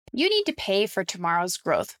You need to pay for tomorrow's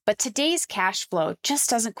growth, but today's cash flow just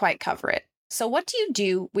doesn't quite cover it. So what do you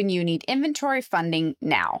do when you need inventory funding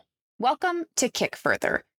now? Welcome to Kick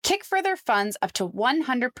Further. Kick Further funds up to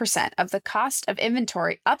 100% of the cost of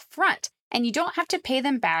inventory up front, and you don't have to pay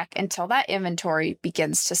them back until that inventory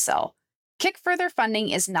begins to sell. Kick Further funding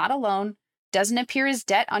is not a loan, doesn't appear as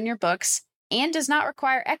debt on your books, and does not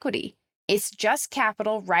require equity. It's just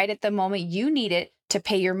capital right at the moment you need it to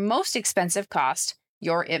pay your most expensive cost,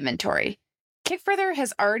 your inventory. Kickfurther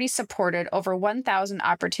has already supported over 1,000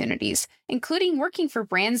 opportunities, including working for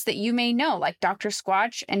brands that you may know like Dr.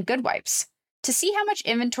 Squatch and Good Wipes. To see how much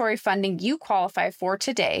inventory funding you qualify for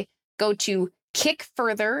today, go to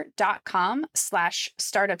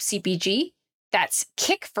kickfurther.com/startupcpg. That's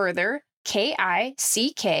kickfurther,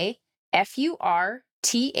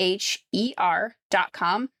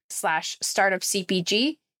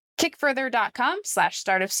 kickfurther.com/startupcpg,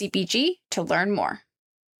 kickfurther.com/startupcpg to learn more.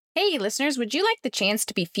 Hey, listeners, would you like the chance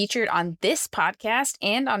to be featured on this podcast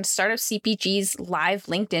and on Startup CPG's live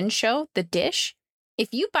LinkedIn show, The Dish? If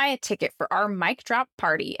you buy a ticket for our mic drop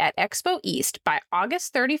party at Expo East by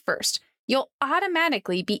August 31st, you'll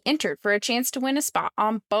automatically be entered for a chance to win a spot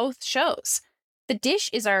on both shows. The Dish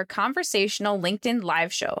is our conversational LinkedIn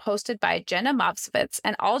live show hosted by Jenna Mobsovitz,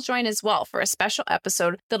 and I'll join as well for a special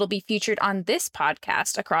episode that'll be featured on this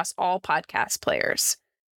podcast across all podcast players.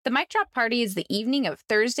 The Mic Drop Party is the evening of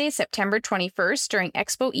Thursday, September 21st during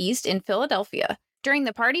Expo East in Philadelphia. During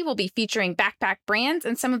the party, we'll be featuring backpack brands,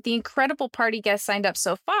 and some of the incredible party guests signed up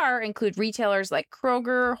so far include retailers like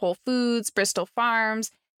Kroger, Whole Foods, Bristol Farms,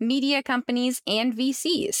 media companies, and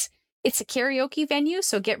VCs. It's a karaoke venue,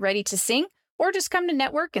 so get ready to sing, or just come to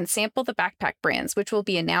network and sample the backpack brands, which will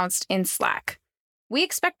be announced in Slack. We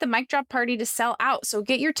expect the Mic Drop Party to sell out, so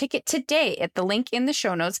get your ticket today at the link in the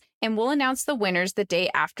show notes, and we'll announce the winners the day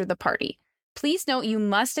after the party. Please note you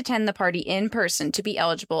must attend the party in person to be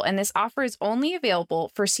eligible, and this offer is only available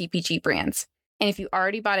for CPG brands. And if you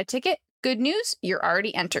already bought a ticket, good news, you're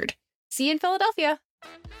already entered. See you in Philadelphia.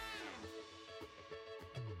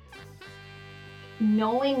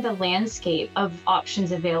 Knowing the landscape of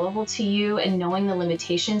options available to you and knowing the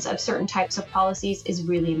limitations of certain types of policies is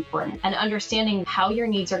really important. And understanding how your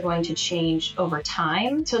needs are going to change over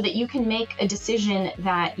time so that you can make a decision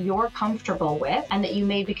that you're comfortable with and that you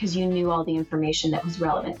made because you knew all the information that was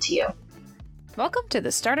relevant to you. Welcome to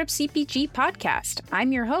the Startup CPG podcast.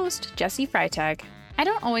 I'm your host, Jessie Freitag. I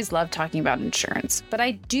don't always love talking about insurance, but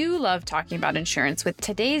I do love talking about insurance with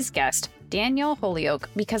today's guest, Danielle Holyoke,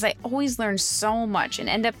 because I always learn so much and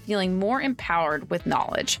end up feeling more empowered with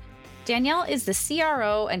knowledge. Danielle is the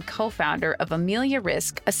CRO and co-founder of Amelia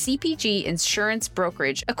Risk, a CPG insurance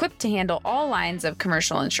brokerage equipped to handle all lines of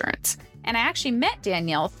commercial insurance. And I actually met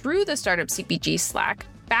Danielle through the Startup CPG Slack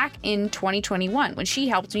back in 2021 when she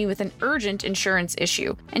helped me with an urgent insurance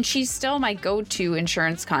issue, and she's still my go-to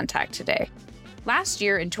insurance contact today. Last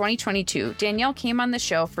year in 2022, Danielle came on the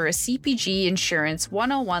show for a CPG Insurance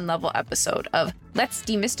 101 level episode of Let's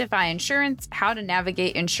Demystify Insurance, How to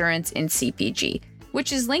Navigate Insurance in CPG,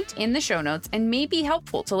 which is linked in the show notes and may be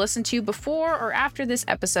helpful to listen to before or after this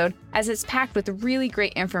episode, as it's packed with really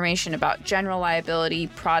great information about general liability,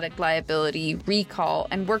 product liability, recall,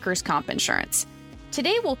 and workers' comp insurance.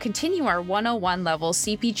 Today, we'll continue our 101 level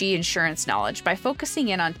CPG insurance knowledge by focusing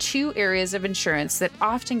in on two areas of insurance that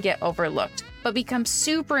often get overlooked, but become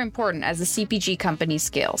super important as the CPG company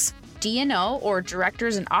scales: D&O, or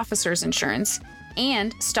Directors and Officers Insurance,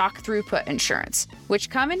 and Stock Throughput Insurance, which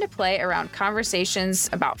come into play around conversations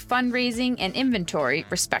about fundraising and inventory,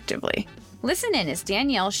 respectively. Listen in as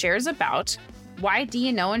Danielle shares about why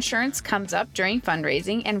D&O insurance comes up during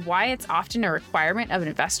fundraising and why it's often a requirement of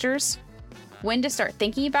investors, when to start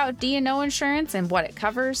thinking about D&O insurance and what it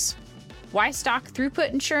covers, why stock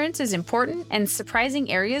throughput insurance is important and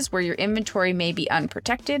surprising areas where your inventory may be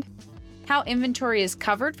unprotected, how inventory is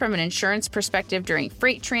covered from an insurance perspective during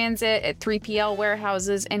freight transit at 3PL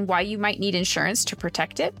warehouses and why you might need insurance to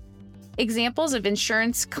protect it, examples of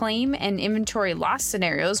insurance claim and inventory loss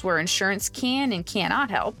scenarios where insurance can and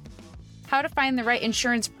cannot help, how to find the right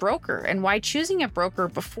insurance broker and why choosing a broker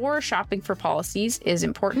before shopping for policies is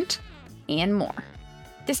important, and more.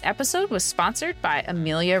 This episode was sponsored by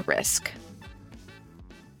Amelia Risk.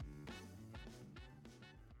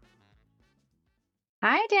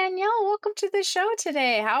 Hi, Danielle. Welcome to the show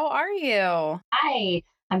today. How are you? Hi,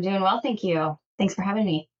 I'm doing well, thank you. Thanks for having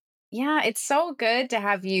me. Yeah, it's so good to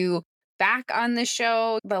have you back on the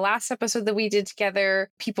show. The last episode that we did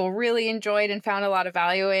together, people really enjoyed and found a lot of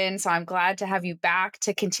value in. So I'm glad to have you back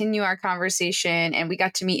to continue our conversation. And we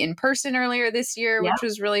got to meet in person earlier this year, which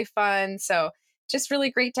was really fun. So just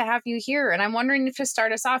really great to have you here. And I'm wondering if to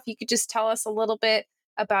start us off, you could just tell us a little bit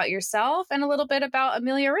about yourself and a little bit about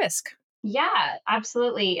Amelia Risk. Yeah,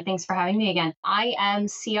 absolutely. Thanks for having me again. I am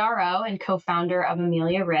CRO and co-founder of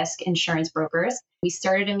Amelia Risk Insurance Brokers. We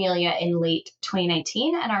started Amelia in late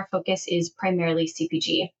 2019, and our focus is primarily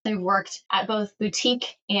CPG. I've worked at both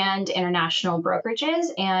boutique and international brokerages,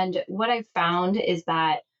 and what I've found is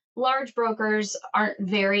that large brokers aren't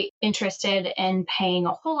very interested in paying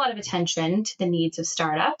a whole lot of attention to the needs of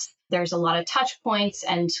startups. There's a lot of touch points,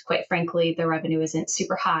 and quite frankly, the revenue isn't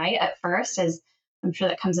super high at first, as I'm sure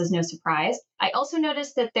that comes as no surprise. I also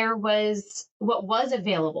noticed that there was what was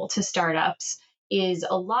available to startups is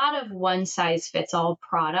a lot of one size fits all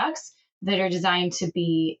products that are designed to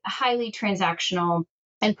be highly transactional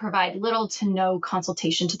and provide little to no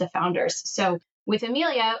consultation to the founders. So with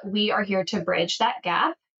Amelia, we are here to bridge that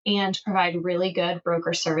gap and provide really good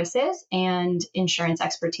broker services and insurance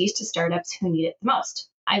expertise to startups who need it the most.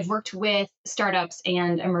 I've worked with startups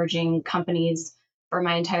and emerging companies for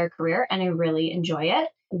my entire career, and I really enjoy it.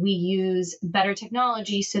 We use better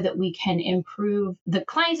technology so that we can improve the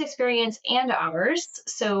client's experience and ours.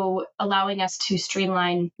 So allowing us to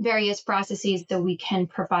streamline various processes so we can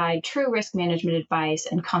provide true risk management advice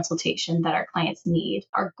and consultation that our clients need.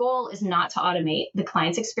 Our goal is not to automate the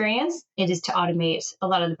client's experience. It is to automate a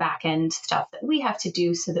lot of the back end stuff that we have to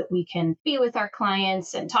do so that we can be with our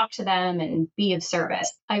clients and talk to them and be of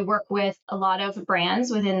service. I work with a lot of brands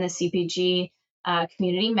within the CPG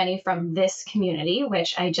community, many from this community,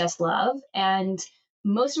 which I just love. And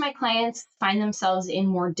most of my clients find themselves in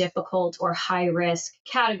more difficult or high risk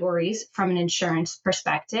categories from an insurance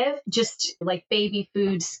perspective, just like baby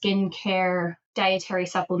food, skincare, dietary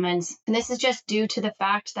supplements. And this is just due to the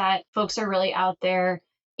fact that folks are really out there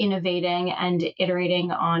innovating and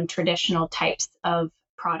iterating on traditional types of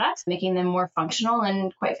products, making them more functional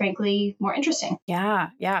and, quite frankly, more interesting. Yeah,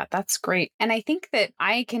 that's great. And I think that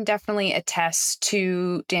I can definitely attest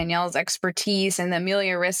to Danielle's expertise and the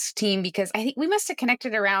Amelia Risk team, because I think we must have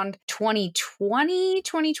connected around 2020,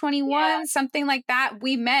 2021, something like that.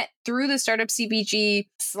 We met through the Startup CPG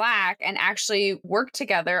Slack and actually worked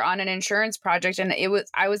together on an insurance project. And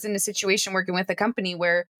I was in a situation working with a company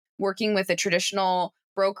where working with a traditional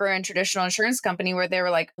broker and traditional insurance company where they were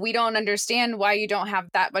like, we don't understand why you don't have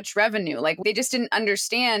that much revenue. Like they just didn't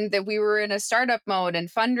understand that we were in a startup mode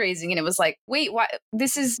and fundraising. And it was like, wait, what?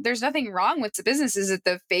 There's nothing wrong with the businesses at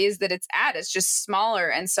the phase that it's at. It's just smaller.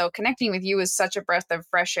 And so connecting with you is such a breath of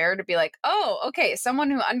fresh air to be like, oh, okay,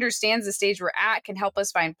 someone who understands the stage we're at can help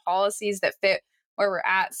us find policies that fit where we're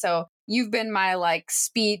at. So you've been my like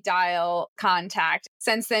speed dial contact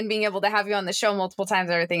since then, being able to have you on the show multiple times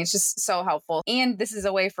and everything. It's just so helpful. And this is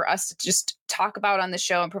a way for us to just talk about on the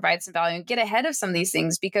show and provide some value and get ahead of some of these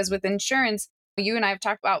things. Because with insurance, you and I have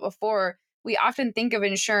talked about before, we often think of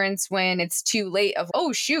insurance when it's too late of,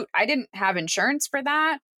 oh, shoot, I didn't have insurance for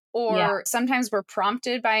that. Or sometimes we're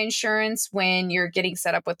prompted by insurance when you're getting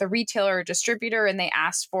set up with a retailer or distributor and they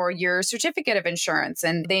ask for your certificate of insurance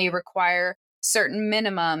and they require certain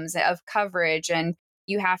minimums of coverage and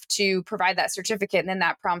you have to provide that certificate. And then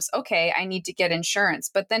that prompts, okay, I need to get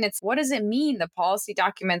insurance. But then it's, what does it mean? The policy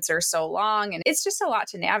documents are so long and it's just a lot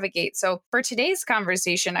to navigate. So for today's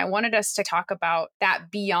conversation, I wanted us to talk about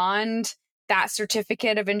that beyond that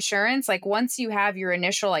certificate of insurance. Like once you have your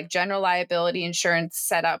initial like general liability insurance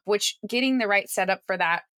set up, which getting the right setup for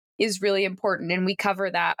that is really important. And we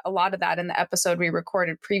cover that, a lot of that in the episode we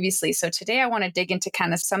recorded previously. So today I want to dig into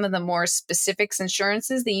kind of some of the more specifics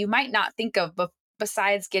insurances that you might not think of, but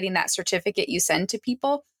besides getting that certificate you send to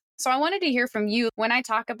people. So I wanted to hear from you when I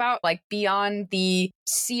talk about like beyond the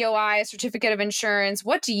COI, certificate of insurance,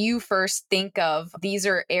 what do you first think of? These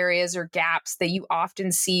are areas or gaps that you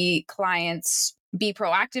often see clients be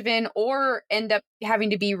proactive in or end up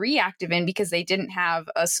having to be reactive in because they didn't have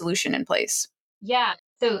a solution in place. Yeah.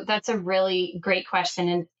 So that's a really great question.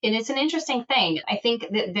 And it's an interesting thing. I think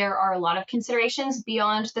that there are a lot of considerations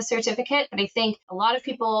beyond the certificate, but I think a lot of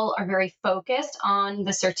people are very focused on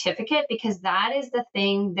the certificate because that is the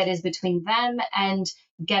thing that is between them and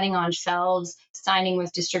getting on shelves, signing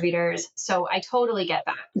with distributors. So I totally get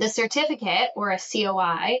that. The certificate or a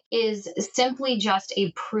COI is simply just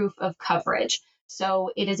a proof of coverage.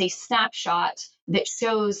 So it is a snapshot that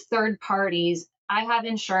shows third parties, I have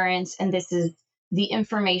insurance and this is the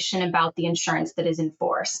information about the insurance that is in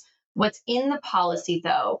force. What's in the policy,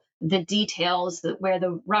 though, the details where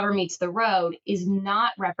the rubber meets the road is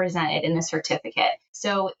not represented in the certificate.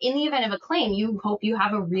 So in the event of a claim, you hope you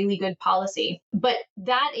have a really good policy. But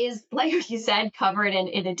that is, like you said, covered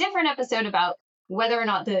in a different episode about whether or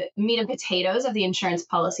not the meat and potatoes of the insurance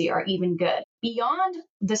policy are even good. Beyond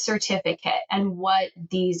the certificate and what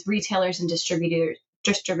these retailers and distributors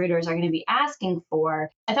are going to be asking for,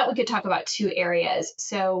 I thought we could talk about two areas.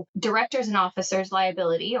 So directors and officers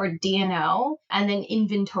liability, or D&O, and then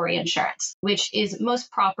inventory insurance, which is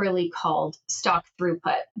most properly called stock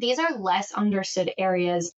throughput. These are less understood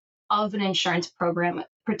areas of an insurance program,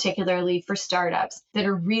 particularly for startups, that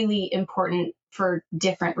are really important for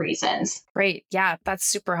different reasons. Great. Yeah, that's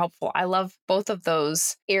super helpful. I love both of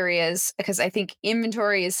those areas because I think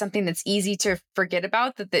inventory is something that's easy to forget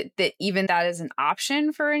about, that even that is an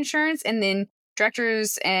option for insurance. And then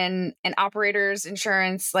directors and operators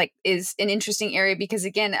insurance is an interesting area because,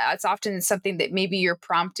 again, it's often something that maybe you're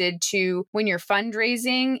prompted to when you're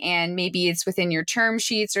fundraising, and maybe it's within your term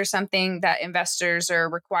sheets or something that investors are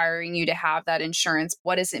requiring you to have that insurance.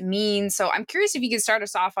 What does it mean? So I'm curious if you could start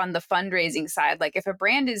us off on the fundraising side. Like, if a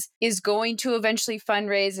brand is going to eventually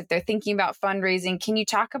fundraise, if they're thinking about fundraising, can you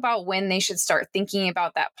talk about when they should start thinking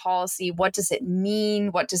about that policy? What does it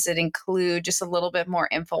mean? What does it include? Just a little bit more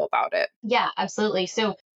info about it. Yeah, absolutely.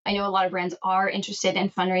 So I know a lot of brands are interested in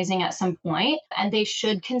fundraising at some point, and they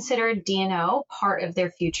should consider D&O part of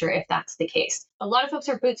their future if that's the case. A lot of folks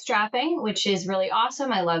are bootstrapping, which is really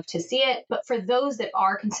awesome. I love to see it. But for those that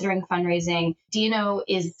are considering fundraising, D&O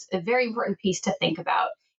is a very important piece to think about.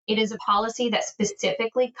 It is a policy that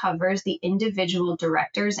specifically covers the individual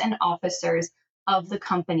directors and officers of the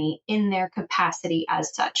company in their capacity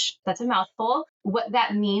as such. That's a mouthful. What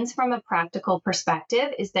that means from a practical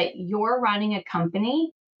perspective is that you're running a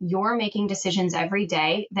company, you're making decisions every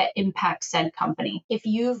day that impact said company. If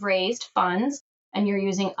you've raised funds and you're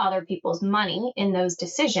using other people's money in those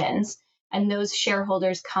decisions, and those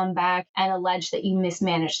shareholders come back and allege that you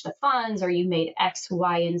mismanaged the funds or you made X,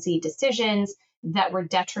 Y, and Z decisions that were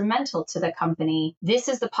detrimental to the company, this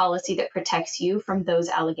is the policy that protects you from those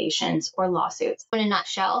allegations or lawsuits. In a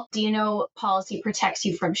nutshell, D&O policy protects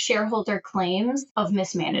you from shareholder claims of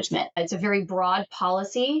mismanagement. It's a very broad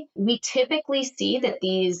policy. We typically see that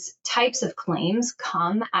these types of claims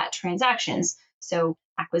come at transactions. So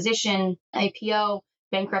acquisition, IPO,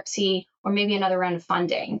 bankruptcy, or maybe another round of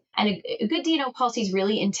funding. And a good D&O policy is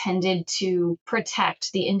really intended to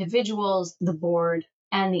protect the individuals, the board,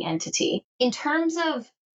 and the entity. In terms of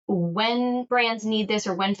when brands need this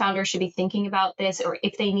or when founders should be thinking about this or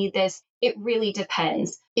if they need this, it really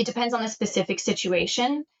depends. It depends on the specific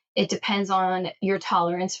situation. It depends on your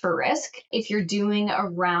tolerance for risk. If you're doing a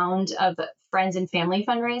round of friends and family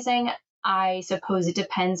fundraising, I suppose it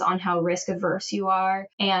depends on how risk averse you are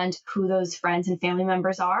and who those friends and family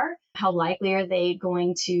members are. How likely are they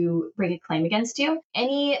going to bring a claim against you?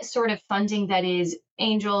 Any sort of funding that is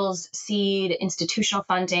angels, seed, institutional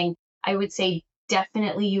funding, I would say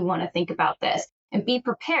definitely you want to think about this and be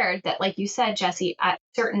prepared that, like you said, Jesse, at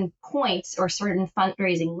certain points or certain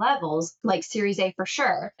fundraising levels, like Series A for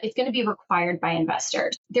sure, it's going to be required by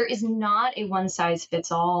investors. There is not a one size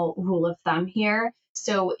fits all rule of thumb here.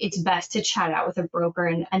 So it's best to chat out with a broker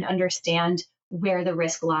and understand where the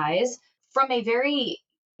risk lies. From a very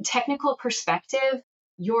technical perspective,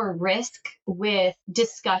 your risk with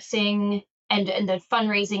discussing and the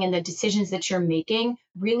fundraising and the decisions that you're making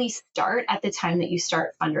really start at the time that you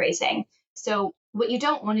start fundraising. So what you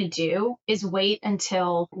don't want to do is wait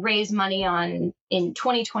until raise money in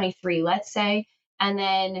 2023, let's say, and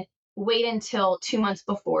then wait until 2 months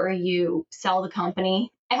before you sell the company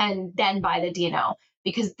and then buy the D&O,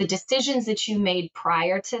 because the decisions that you made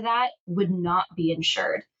prior to that would not be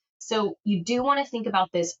insured. So you do want to think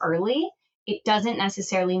about this early. It doesn't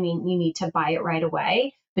necessarily mean you need to buy it right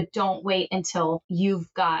away, but don't wait until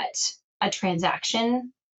you've got a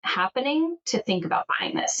transaction happening to think about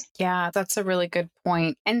buying this. Yeah, that's a really good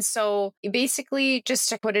point. And so basically, just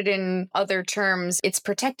to put it in other terms, it's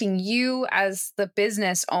protecting you as the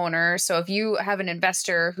business owner. So if you have an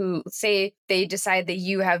investor who, say, they decide that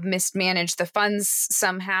you have mismanaged the funds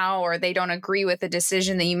somehow, or they don't agree with the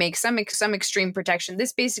decision that you make, some extreme protection,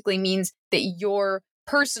 this basically means that your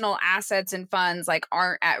personal assets and funds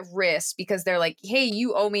aren't at risk because they're like, hey,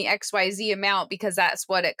 you owe me XYZ amount because that's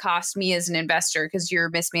what it cost me as an investor because you're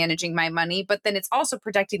mismanaging my money. But then it's also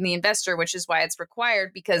protecting the investor, which is why it's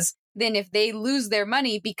required, because then if they lose their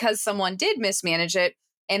money because someone did mismanage it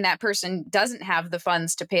and that person doesn't have the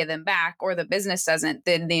funds to pay them back, or the business doesn't,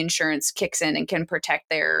 then the insurance kicks in and can protect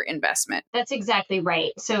their investment. That's exactly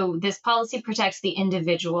right. So this policy protects the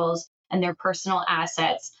individuals and their personal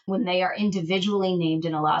assets when they are individually named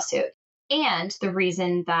in a lawsuit. And the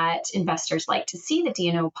reason that investors like to see the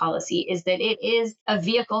D&O policy is that it is a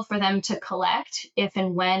vehicle for them to collect if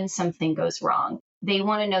and when something goes wrong. they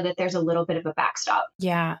want to know that there's a little bit of a backstop.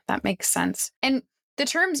 Yeah, that makes sense. And the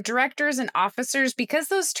terms directors and officers, because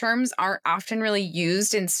those terms aren't often really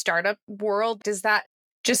used in startup world, does that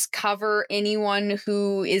just cover anyone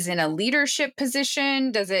who is in a leadership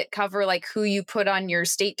position? Does it cover like who you put on your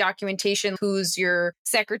state documentation, who's your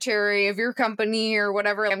secretary of your company or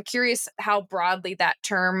whatever? I'm curious how broadly that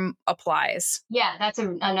term applies. Yeah, that's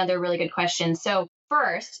another really good question. So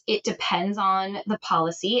first, it depends on the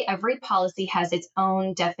policy. Every policy has its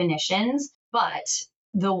own definitions, but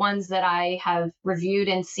the ones that I have reviewed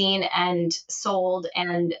and seen and sold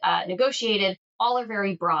and negotiated all are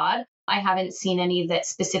very broad. I haven't seen any that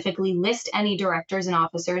specifically list any directors and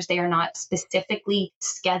officers. They are not specifically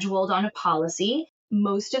scheduled on a policy.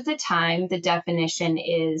 Most of the time, the definition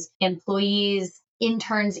is employees,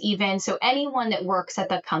 interns, even. So anyone that works at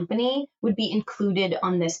the company would be included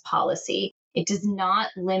on this policy. It does not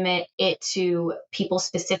limit it to people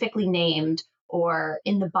specifically named or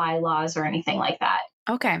in the bylaws or anything like that.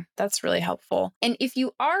 Okay, that's really helpful. And if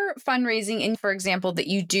you are fundraising and for example, that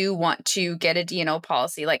you do want to get a D&O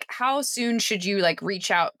policy, like how soon should you like reach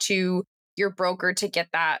out to your broker to get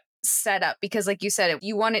that set up? Because like you said,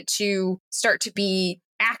 you want it to start to be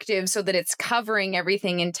active so that it's covering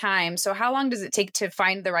everything in time. So how long does it take to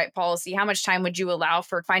find the right policy? How much time would you allow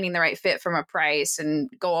for finding the right fit from a price and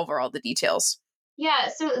go over all the details? Yeah,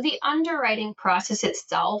 so the underwriting process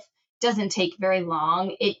itself doesn't take very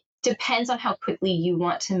long. It depends on how quickly you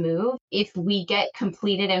want to move. If we get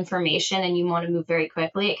completed information and you want to move very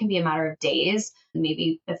quickly, it can be a matter of days,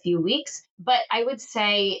 maybe a few weeks. But I would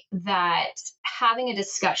say that having a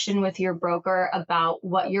discussion with your broker about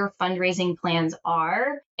what your fundraising plans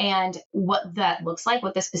are and what that looks like,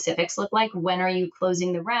 what the specifics look like, when are you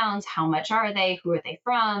closing the rounds, how much are they, who are they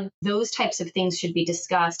from, those types of things should be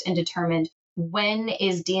discussed and determined. When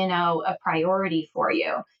is D&O a priority for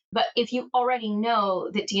you? But if you already know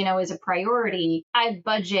that D&O is a priority, I'd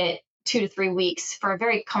budget 2 to 3 weeks for a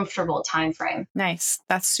very comfortable time frame. Nice.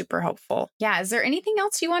 That's super helpful. Yeah. Is there anything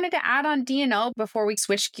else you wanted to add on D&O before we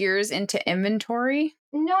switch gears into inventory?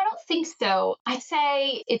 No, I don't think so. I'd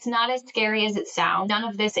say it's not as scary as it sounds. None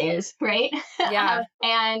of this is, right? Yeah.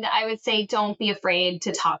 And I would say don't be afraid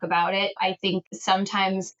to talk about it. I think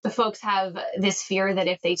sometimes the folks have this fear that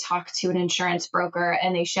if they talk to an insurance broker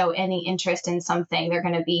and they show any interest in something, they're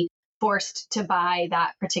going to be forced to buy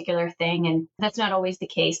that particular thing. And that's not always the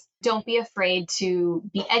case. Don't be afraid to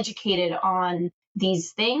be educated on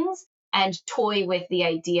these things and toy with the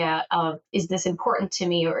idea of, is this important to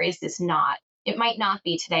me or is this not? It might not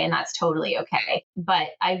be today, and that's totally okay. But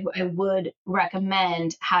I would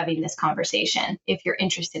recommend having this conversation if you're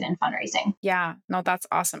interested in fundraising. Yeah, no, that's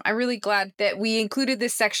awesome. I'm really glad that we included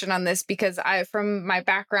this section on this because from my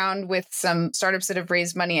background with some startups that have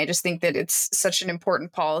raised money, I just think that it's such an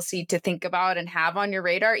important policy to think about and have on your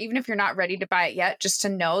radar, even if you're not ready to buy it yet, just to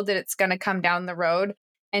know that it's going to come down the road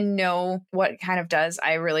and know what it kind of does.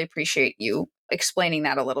 I really appreciate you explaining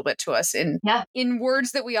that a little bit to us in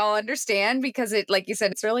words that we all understand, because it, like you said,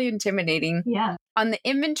 it's really intimidating. Yeah. On the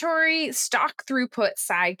inventory stock throughput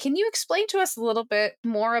side, can you explain to us a little bit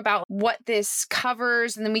more about what this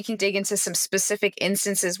covers? And then we can dig into some specific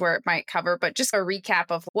instances where it might cover, but just a recap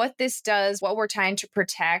of what this does, what we're trying to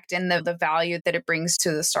protect, and the value that it brings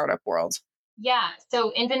to the startup world. Yeah.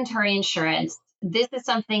 So inventory insurance, this is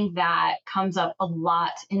something that comes up a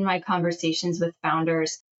lot in my conversations with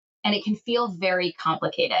founders. And it can feel very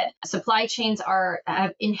complicated. Supply chains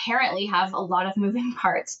inherently have a lot of moving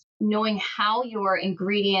parts. Knowing how your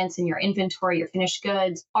ingredients and your inventory, your finished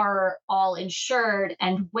goods are all insured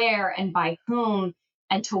and where and by whom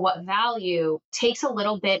and to what value takes a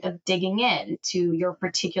little bit of digging in to your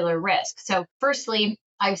particular risk. So firstly,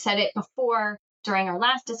 I've said it before during our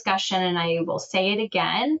last discussion, and I will say it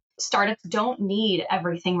again, startups don't need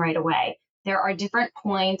everything right away. There are different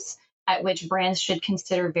points at which brands should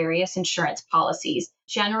consider various insurance policies.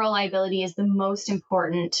 General liability is the most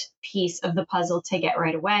important piece of the puzzle to get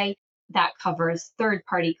right away. That covers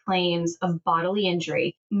third-party claims of bodily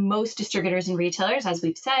injury. Most distributors and retailers, as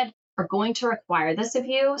we've said, are going to require this of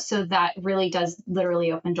you, so that really does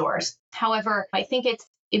literally open doors. However, I think it's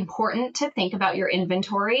important to think about your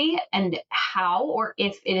inventory and how or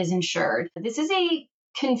if it is insured. This is a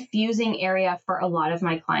confusing area for a lot of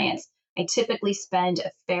my clients. I typically spend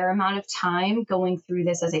a fair amount of time going through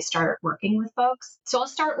this as I start working with folks. So I'll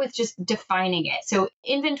start with just defining it. So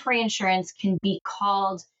inventory insurance can be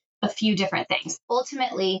called a few different things.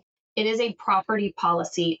 Ultimately, It is a property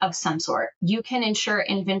policy of some sort. You can insure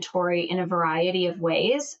inventory in a variety of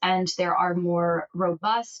ways, and there are more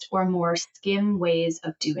robust or more skim ways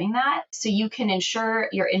of doing that. So you can insure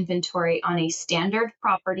your inventory on a standard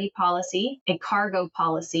property policy, a cargo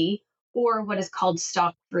policy, or what is called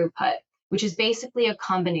stock throughput, which is basically a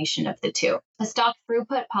combination of the two. A stock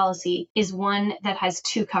throughput policy is one that has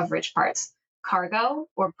two coverage parts: cargo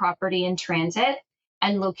or property in transit,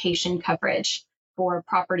 and location coverage for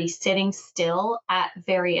property sitting still at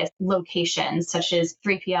various locations, such as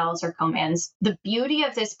 3PLs or co-mans. The beauty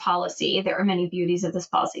of this policy, there are many beauties of this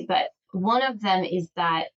policy, but one of them is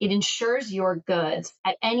that it insures your goods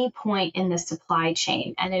at any point in the supply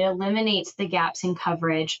chain, and it eliminates the gaps in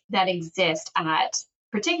coverage that exist at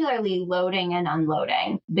particularly loading and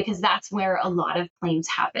unloading, because that's where a lot of claims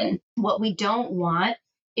happen. What we don't want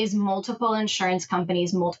is multiple insurance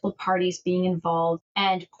companies, multiple parties being involved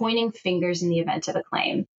and pointing fingers in the event of a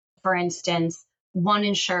claim. For instance, one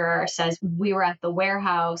insurer says, we were at the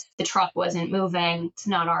warehouse, the truck wasn't moving, it's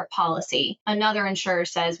not our policy. Another insurer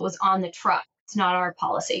says, was on the truck, it's not our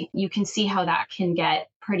policy. You can see how that can get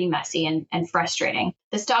pretty messy and frustrating.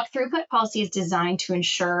 The stock throughput policy is designed to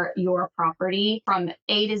insure your property from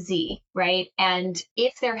A to Z, right? And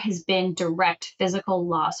if there has been direct physical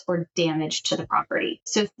loss or damage to the property.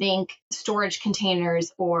 So think storage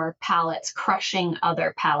containers or pallets crushing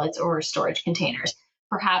other pallets or storage containers.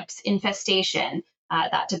 Perhaps infestation,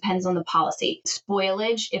 that depends on the policy.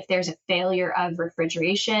 Spoilage, if there's a failure of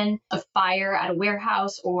refrigeration, a fire at a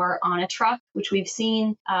warehouse or on a truck, which we've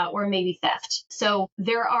seen, or maybe theft. So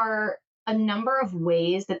there are a number of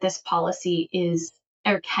ways that this policy is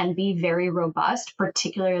or can be very robust,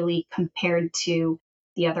 particularly compared to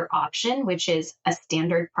the other option, which is a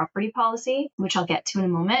standard property policy, which I'll get to in a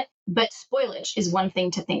moment. But spoilage is one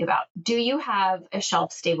thing to think about. Do you have a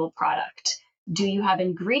shelf-stable product? Do you have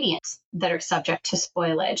ingredients that are subject to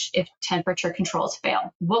spoilage if temperature controls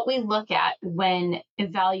fail? What we look at when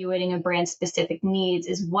evaluating a brand's specific needs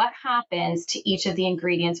is what happens to each of the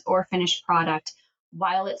ingredients or finished product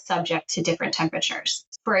while it's subject to different temperatures.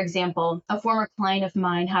 For example, a former client of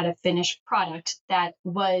mine had a finished product that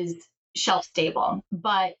was shelf stable,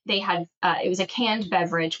 but they had, it was a canned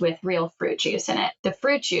beverage with real fruit juice in it. The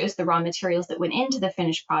fruit juice, the raw materials that went into the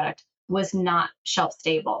finished product, was not shelf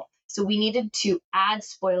stable. So we needed to add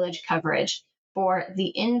spoilage coverage for the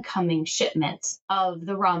incoming shipments of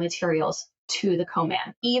the raw materials to the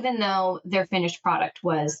co-man, even though their finished product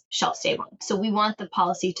was shelf stable. So we want the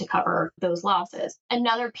policy to cover those losses.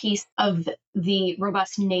 Another piece of the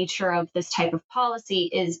robust nature of this type of policy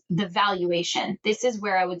is the valuation. This is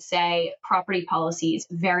where I would say property policies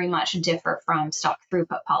very much differ from stock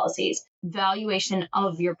throughput policies. Valuation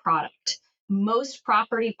of your product. Most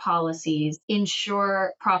property policies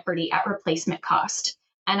insure property at replacement cost.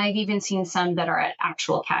 And I've even seen some that are at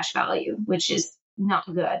actual cash value, which is not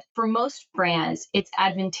good. For most brands, it's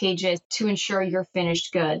advantageous to insure your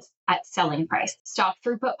finished goods at selling price. Stock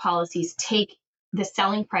throughput policies take the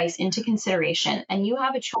selling price into consideration, and you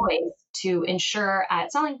have a choice to insure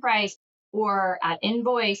at selling price or at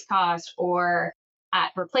invoice cost or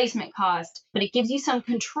at replacement cost, but it gives you some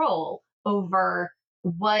control over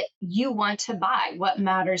what you want to buy, what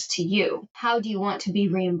matters to you. How do you want to be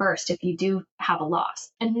reimbursed if you do have a loss?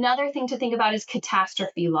 Another thing to think about is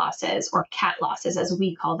catastrophe losses, or CAT losses as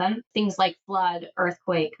we call them, things like flood,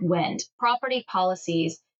 earthquake, wind. Property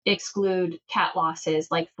policies exclude CAT losses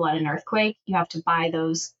like flood and earthquake. You have to buy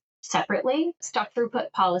those separately. Stock throughput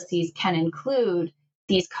policies can include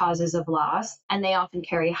these causes of loss, and they often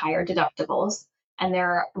carry higher deductibles. And there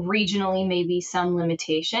are regionally maybe some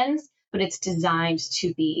limitations, but it's designed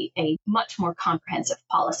to be a much more comprehensive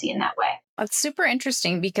policy in that way. That's super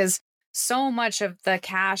interesting because so much of the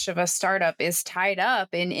cash of a startup is tied up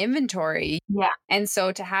in inventory. Yeah. And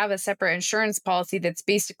so to have a separate insurance policy that's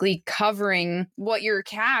basically covering what your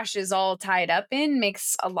cash is all tied up in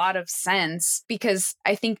makes a lot of sense. Because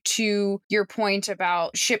I think, to your point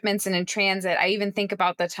about shipments and in transit, I even think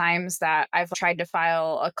about the times that I've tried to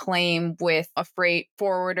file a claim with a freight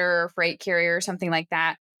forwarder, freight carrier, something like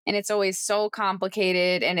that. And it's always so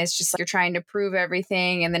complicated, and it's just like you're trying to prove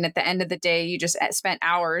everything. And then at the end of the day, you just spent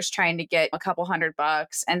hours trying to get a couple $100.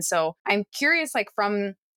 And so I'm curious, like,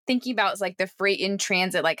 from thinking about like the freight in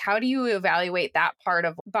transit, like, how do you evaluate that part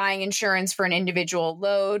of buying insurance for an individual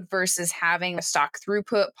load versus having a stock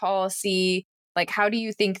throughput policy? Like, how do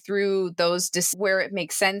you think through those where it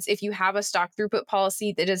makes sense? If you have a stock throughput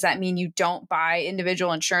policy, does that mean you don't buy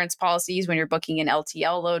individual insurance policies when you're booking an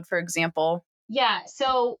LTL load, for example? Yeah,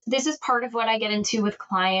 so this is part of what I get into with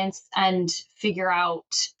clients and figure out,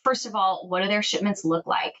 first of all, what do their shipments look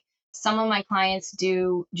like? Some of my clients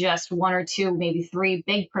do just one or two, maybe three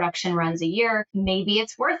big production runs a year. Maybe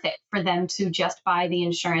it's worth it for them to just buy the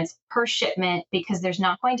insurance per shipment because there's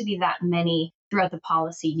not going to be that many throughout the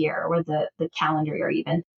policy year or the calendar year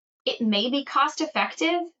even. It may be cost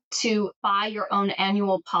effective to buy your own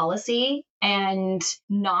annual policy and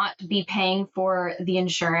not be paying for the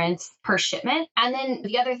insurance per shipment. And then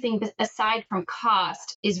the other thing, aside from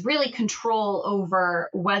cost, is really control over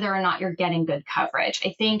whether or not you're getting good coverage.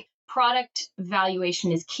 I think product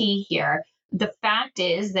valuation is key here. The fact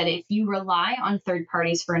is that if you rely on third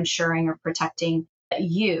parties for insuring or protecting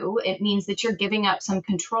you, it means that you're giving up some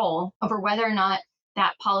control over whether or not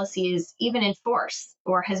that policy is even in force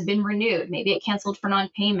or has been renewed. Maybe it canceled for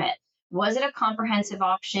non-payment. Was it a comprehensive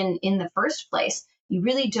option in the first place? You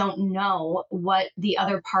really don't know what the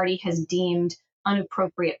other party has deemed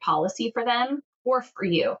inappropriate policy for them or for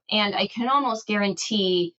you. And I can almost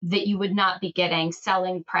guarantee that you would not be getting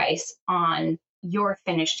selling price on your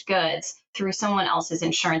finished goods through someone else's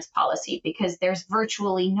insurance policy, because there's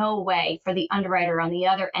virtually no way for the underwriter on the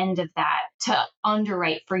other end of that to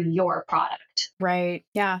underwrite for your product. Right.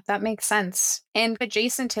 Yeah, that makes sense. And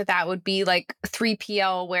adjacent to that would be like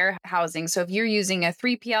 3PL warehousing. So if you're using a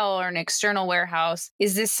 3PL or an external warehouse,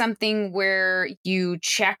 is this something where you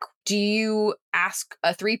check? Do you ask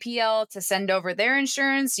a 3PL to send over their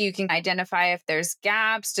insurance? You can identify if there's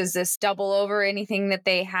gaps. Does this double over anything that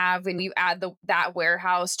they have when you add that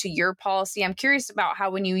warehouse to your policy? I'm curious about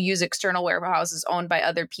how when you use external warehouses owned by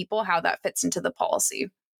other people, how that fits into the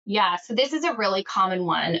policy. Yeah, so this is a really common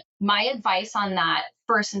one. My advice on that,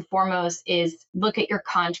 first and foremost, is look at your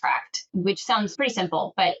contract, which sounds pretty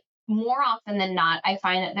simple, but more often than not, I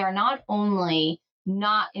find that they're not only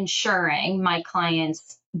not insuring my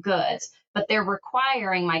client's goods, but they're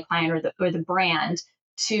requiring my client or the brand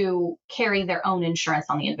to carry their own insurance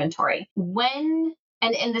on the inventory.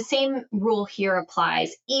 And the same rule here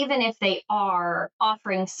applies, even if they are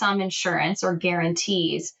offering some insurance or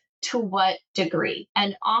guarantees, to what degree?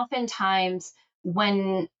 And oftentimes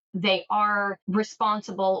when they are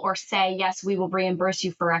responsible or say, yes, we will reimburse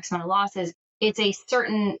you for X amount of losses, it's a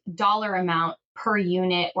certain dollar amount per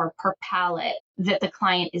unit or per pallet that the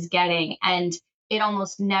client is getting. And it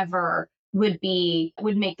almost never would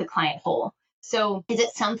make the client whole. So is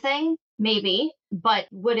it something? Maybe, but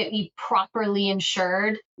would it be properly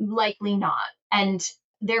insured? Likely not. And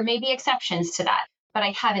there may be exceptions to that, but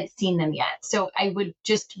I haven't seen them yet. So I would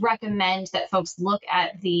just recommend that folks look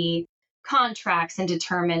at the contracts and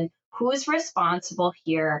determine who is responsible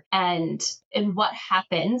here and what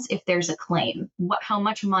happens if there's a claim. How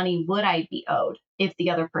much money would I be owed if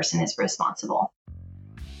the other person is responsible?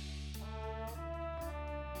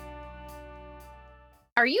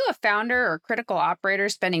 Are you a founder or critical operator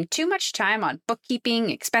spending too much time on bookkeeping,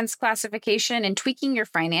 expense classification, and tweaking your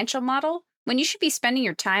financial model when you should be spending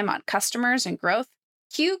your time on customers and growth?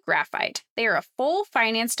 Cue Graphite. They are a full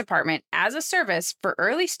finance department as a service for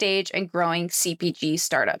early stage and growing CPG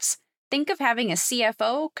startups. Think of having a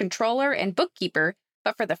CFO, controller, and bookkeeper,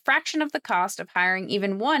 but for the fraction of the cost of hiring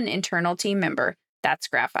even one internal team member. That's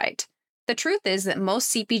Graphite. The truth is that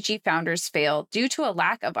most CPG founders fail due to a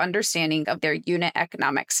lack of understanding of their unit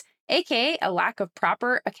economics, aka a lack of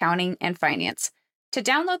proper accounting and finance. To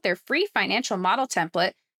download their free financial model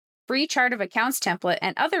template, free chart of accounts template,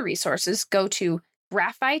 and other resources, go to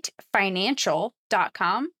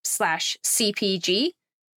graphitefinancial.com/CPG.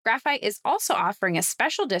 Graphite is also offering a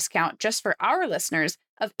special discount just for our listeners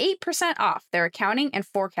of 8% off their accounting and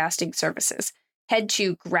forecasting services. Head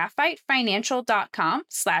to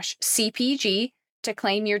graphitefinancial.com/CPG to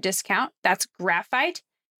claim your discount. That's Graphite,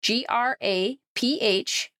 GRAPHITE,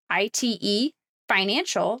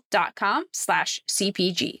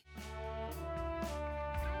 financial.com/CPG.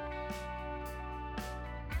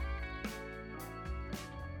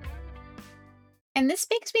 And this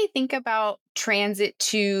makes me think about transit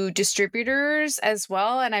to distributors as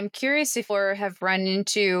well. And I'm curious if you have run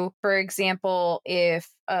into, for example,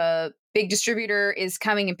 if a big distributor is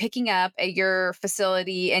coming and picking up at your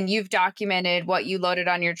facility and you've documented what you loaded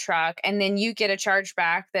on your truck, and then you get a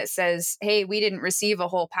chargeback that says, hey, we didn't receive a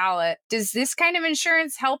whole pallet. Does this kind of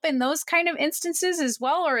insurance help in those kind of instances as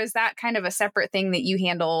well? Or is that kind of a separate thing that you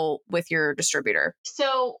handle with your distributor?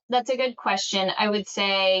 So that's a good question. I would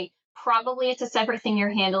say probably it's a separate thing you're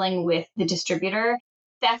handling with the distributor.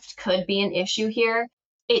 Theft could be an issue here.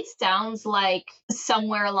 It sounds like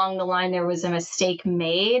somewhere along the line there was a mistake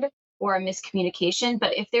made or a miscommunication,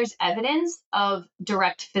 but if there's evidence of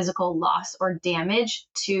direct physical loss or damage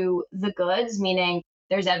to the goods, meaning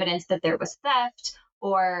there's evidence that there was theft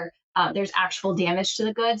or there's actual damage to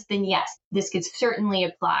the goods, then yes, this could certainly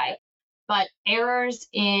apply. but errors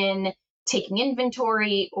in taking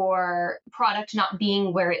inventory or product not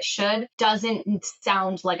being where it should doesn't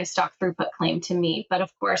sound like a stock throughput claim to me. But of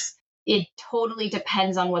course, it totally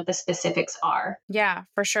depends on what the specifics are. Yeah,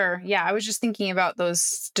 for sure. Yeah, I was just thinking about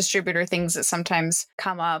those distributor things that sometimes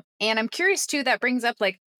come up. And I'm curious too, that brings up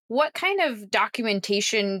like, what kind of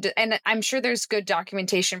documentation, and I'm sure there's good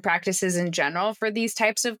documentation practices in general for these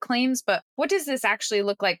types of claims, but what does this actually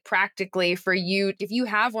look like practically for you if you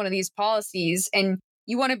have one of these policies and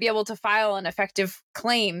you want to be able to file an effective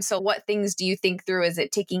claim? So what things do you think through? Is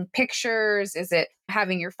it taking pictures? Is it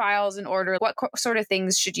having your files in order? What sort of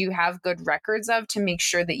things should you have good records of to make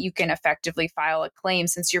sure that you can effectively file a claim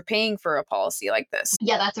since you're paying for a policy like this?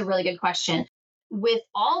 Yeah, that's a really good question. With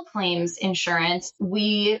all claims insurance,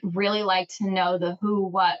 we really like to know the who,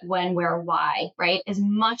 what, when, where, why, right? As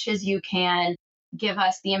much as you can give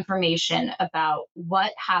us the information about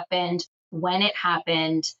what happened, when it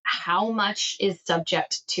happened, how much is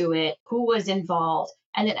subject to it, who was involved,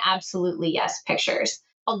 and then absolutely, yes, pictures.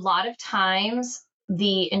 A lot of times,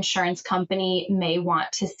 the insurance company may want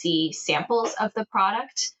to see samples of the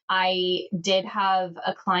product. I did have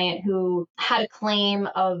a client who had a claim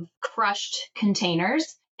of crushed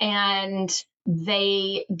containers and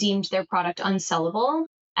they deemed their product unsellable.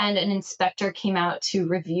 And an inspector came out to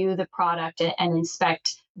review the product and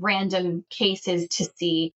inspect random cases to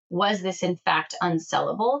see, was this in fact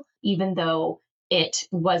unsellable, even though it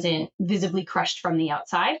wasn't visibly crushed from the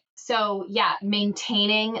outside. So yeah,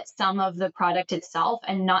 maintaining some of the product itself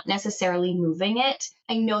and not necessarily moving it.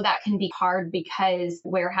 I know that can be hard because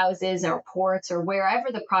warehouses or ports or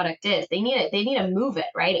wherever the product is, they need to move it,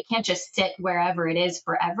 right? It can't just sit wherever it is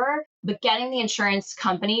forever. But getting the insurance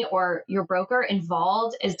company or your broker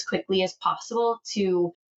involved as quickly as possible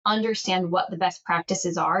to understand what the best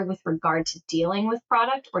practices are with regard to dealing with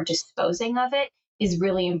product or disposing of it is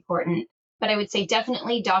really important. But I would say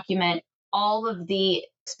definitely document all of the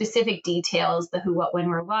specific details, the who, what, when,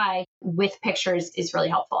 where, why, with pictures is really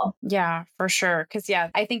helpful. Yeah, for sure. Because, yeah,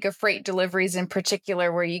 I think of freight deliveries in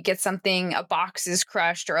particular, where you get something, a box is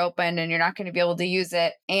crushed or opened and you're not going to be able to use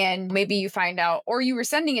it. And maybe you find out, or you were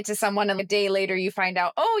sending it to someone and a day later you find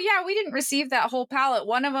out, oh, yeah, we didn't receive that whole pallet.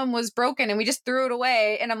 One of them was broken and we just threw it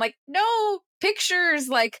away. And I'm like, no, pictures,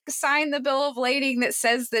 like sign the bill of lading that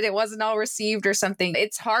says that it wasn't all received or something.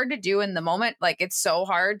 It's hard to do in the moment. Like it's so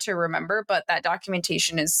hard to remember, but that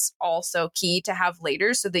documentation is also key to have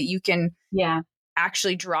later so that you can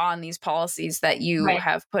actually draw on these policies that you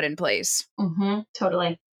have put in place.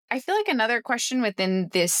 Totally. I feel like another question within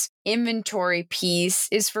this inventory piece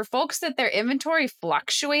is for folks that their inventory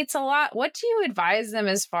fluctuates a lot. What do you advise them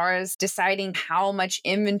as far as deciding how much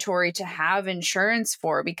inventory to have insurance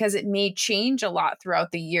for? Because it may change a lot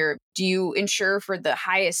throughout the year. Do you insure for the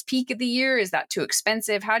highest peak of the year? Is that too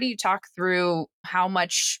expensive? How do you talk through how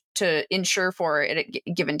much to insure for at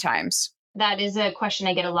given times? That is a question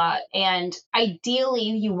I get a lot. And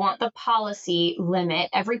ideally, you want the policy limit.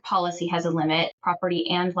 Every policy has a limit, property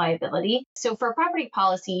and liability. So for a property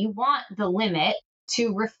policy, you want the limit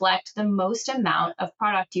to reflect the most amount of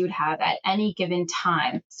product you would have at any given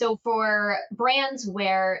time. So for brands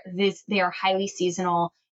where they are highly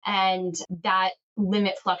seasonal and that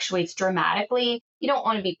limit fluctuates dramatically, you don't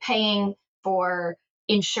want to be paying for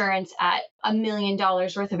insurance at $1 million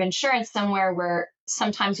worth of insurance somewhere where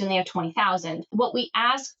sometimes you only have 20,000. What we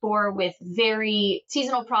ask for with very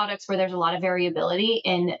seasonal products where there's a lot of variability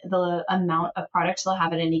in the amount of products they'll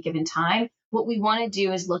have at any given time, what we want to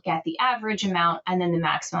do is look at the average amount and then the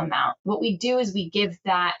maximum amount. What we do is we give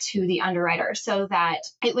that to the underwriter so that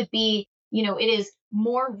it would be, it is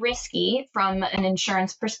more risky from an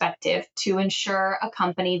insurance perspective to insure a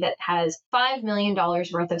company that has $5 million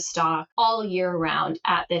worth of stock all year round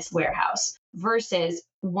at this warehouse versus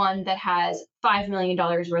one that has $5 million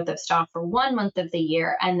worth of stock for 1 month of the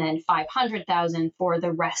year and then 500,000 for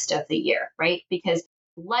the rest of the year, right? Because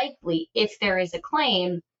likely if there is a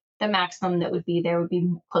claim, the maximum that would be there would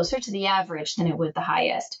be closer to the average than it would the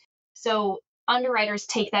highest. So underwriters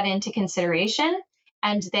take that into consideration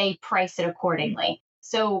and they price it accordingly.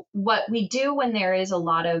 So what we do when there is a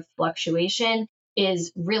lot of fluctuation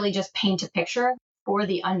is really just paint a picture for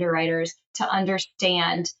the underwriters to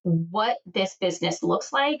understand what this business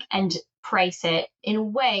looks like and price it in a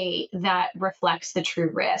way that reflects the true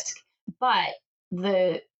risk. But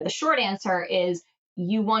the short answer is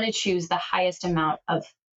you want to choose the highest amount of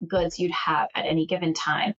goods you'd have at any given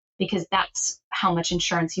time, because that's how much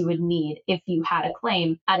insurance you would need if you had a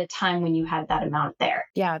claim at a time when you had that amount there.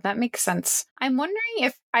 Yeah, that makes sense. I'm wondering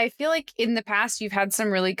if I feel like in the past you've had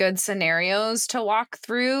some really good scenarios to walk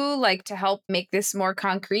through, like to help make this more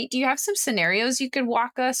concrete. Do you have some scenarios you could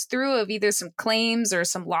walk us through of either some claims or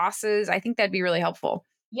some losses? I think that'd be really helpful.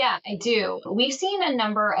 Yeah, I do. We've seen a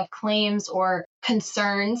number of claims or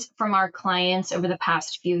concerns from our clients over the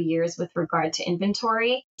past few years with regard to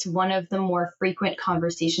inventory. It's one of the more frequent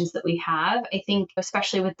conversations that we have. I think,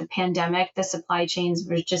 especially with the pandemic, the supply chains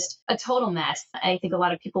were just a total mess. I think a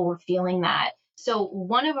lot of people were feeling that. So,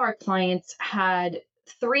 one of our clients had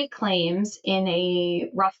 3 claims in a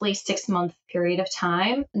roughly 6-month period of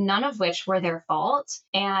time, none of which were their fault.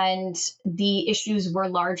 And the issues were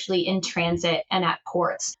largely in transit and at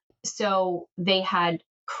ports. So they had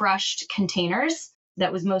crushed containers.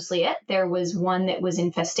 That was mostly it. There was one that was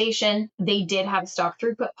infestation. They did have a stock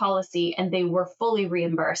throughput policy and they were fully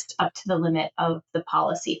reimbursed up to the limit of the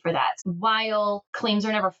policy for that. While claims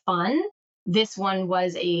are never fun, this one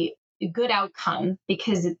was a good outcome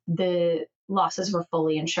because the losses were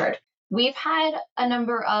fully insured. We've had a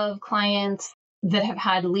number of clients that have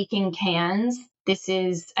had leaking cans.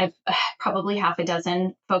 I've probably half a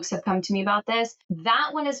dozen folks have come to me about this. That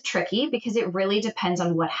one is tricky because it really depends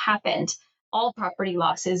on what happened. All property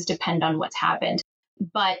losses depend on what's happened.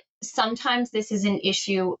 But sometimes this is an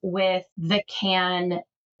issue with the can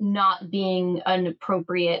not being an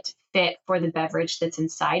appropriate fit for the beverage that's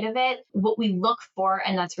inside of it. What we look for,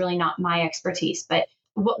 and that's really not my expertise, but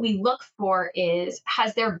what we look for is,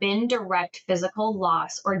 has there been direct physical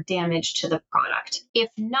loss or damage to the product? If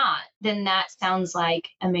not, then that sounds like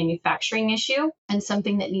a manufacturing issue and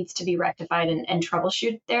something that needs to be rectified and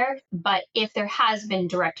troubleshooted there. But if there has been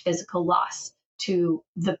direct physical loss to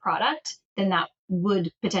the product, then that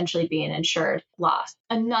would potentially be an insured loss.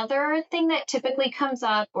 Another thing that typically comes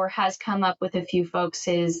up or has come up with a few folks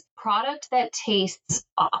is product that tastes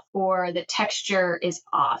off or the texture is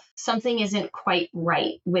off. Something isn't quite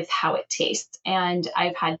right with how it tastes. And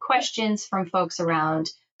I've had questions from folks around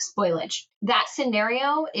spoilage. That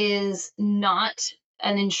scenario is not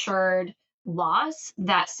an insured loss.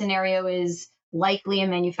 That scenario is likely a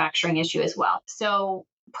manufacturing issue as well. So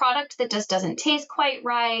product that just doesn't taste quite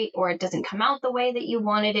right or it doesn't come out the way that you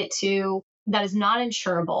wanted it to, that is not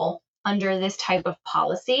insurable under this type of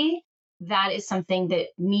policy. That is something that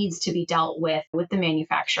needs to be dealt with the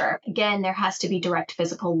manufacturer. Again, there has to be direct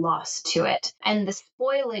physical loss to it. And the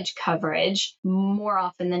spoilage coverage, more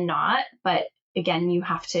often than not, but again, you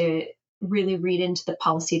have to really read into the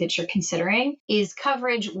policy that you're considering, is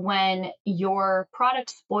coverage when your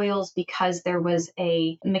product spoils because there was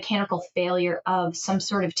a mechanical failure of some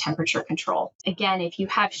sort of temperature control. Again, if you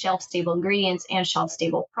have shelf-stable ingredients and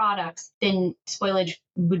shelf-stable products, then spoilage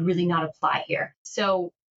would really not apply here.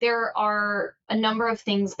 So there are a number of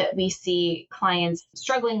things that we see clients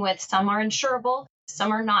struggling with. Some are insurable,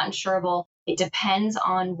 some are not insurable. It depends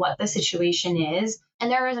on what the situation is.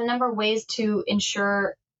 And there is a number of ways to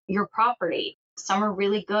insure your property. Some are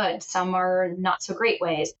really good, some are not so great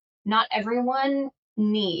ways. Not everyone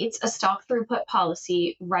needs a stock throughput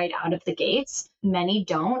policy right out of the gates. Many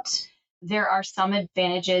don't. There are some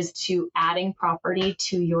advantages to adding property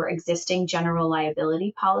to your existing general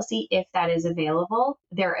liability policy if that is available.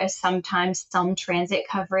 There is sometimes some transit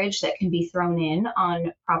coverage that can be thrown in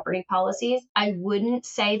on property policies. I wouldn't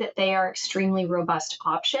say that they are extremely robust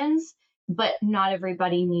options, but not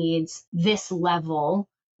everybody needs this level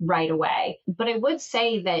right away. But I would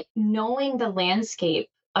say that knowing the landscape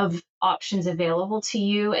of options available to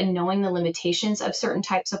you and knowing the limitations of certain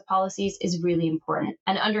types of policies is really important.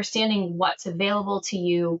 And understanding what's available to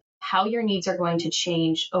you, how your needs are going to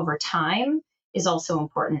change over time is also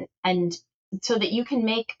important. And so that you can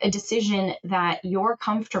make a decision that you're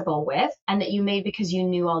comfortable with and that you made because you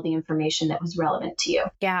knew all the information that was relevant to you.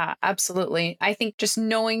 Yeah, absolutely. I think just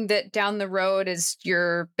knowing that down the road, as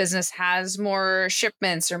your business has more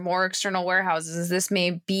shipments or more external warehouses, this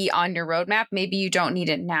may be on your roadmap. Maybe you don't need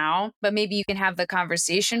it now, but maybe you can have the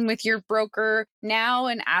conversation with your broker now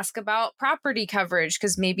and ask about property coverage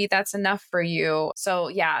because maybe that's enough for you. So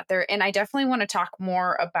yeah, and I definitely want to talk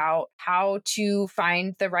more about how to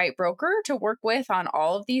find the right broker to work with on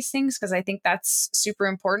all of these things because I think that's super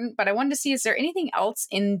important. But I wanted to see, is there anything else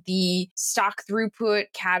in the stock throughput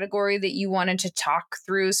category that you wanted to talk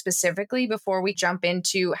through specifically before we jump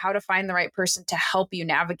into how to find the right person to help you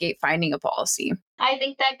navigate finding a policy? I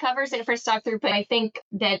think that covers it for stock throughput. I think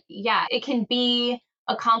that, yeah, it can be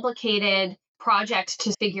a complicated project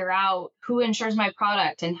to figure out who insures my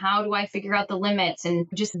product and how do I figure out the limits and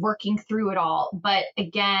just working through it all. But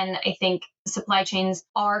again, I think supply chains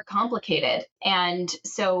are complicated. And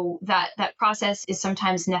so that process is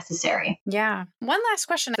sometimes necessary. Yeah. One last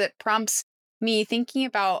question that prompts me thinking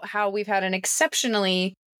about how we've had an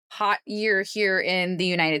exceptionally hot year here in the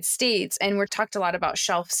United States, and we're talked a lot about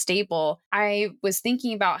shelf stable. I was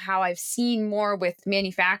thinking about how I've seen more with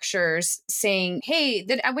manufacturers saying, hey,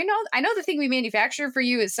 I know the thing we manufacture for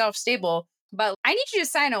you is shelf stable, but I need you to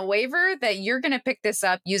sign a waiver that you're going to pick this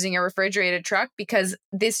up using a refrigerated truck, because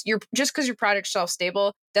just because your product's shelf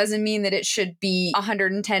stable doesn't mean that it should be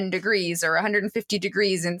 110 degrees or 150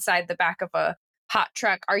 degrees inside the back of a hot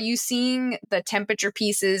truck. Are you seeing the temperature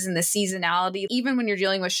pieces and the seasonality, even when you're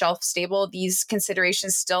dealing with shelf stable, these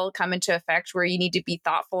considerations still come into effect where you need to be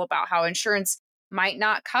thoughtful about how insurance might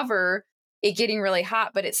not cover it getting really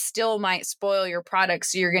hot, but it still might spoil your product.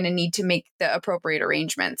 So you're going to need to make the appropriate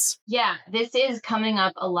arrangements. Yeah, this is coming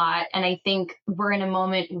up a lot. And I think we're in a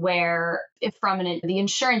moment where the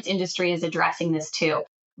insurance industry is addressing this too.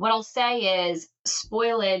 What I'll say is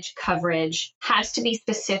spoilage coverage has to be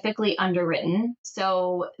specifically underwritten.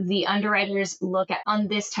 So the underwriters look at, on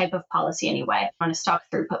this type of policy anyway, on a stock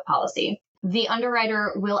throughput policy, the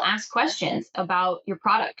underwriter will ask questions about your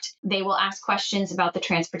product. They will ask questions about the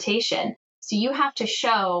transportation. So you have to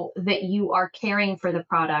show that you are caring for the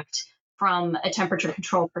product from a temperature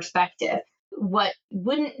control perspective. What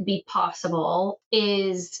wouldn't be possible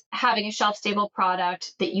is having a shelf stable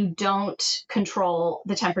product that you don't control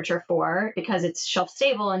the temperature for because it's shelf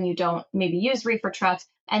stable and you don't maybe use reefer trucks,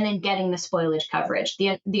 and then getting the spoilage coverage.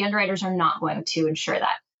 The underwriters are not going to insure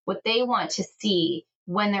that. What they want to see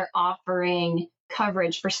when they're offering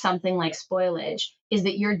coverage for something like spoilage is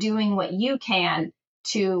that you're doing what you can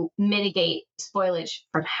to mitigate spoilage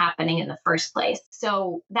from happening in the first place.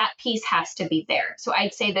 So that piece has to be there. So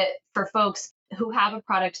I'd say that for folks who have a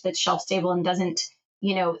product that's shelf stable and doesn't,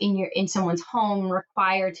 in someone's home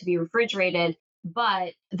require to be refrigerated,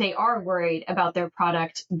 but they are worried about their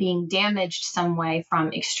product being damaged some way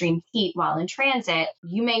from extreme heat while in transit,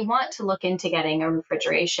 you may want to look into getting a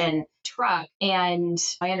refrigeration truck. And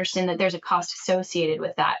I understand that there's a cost associated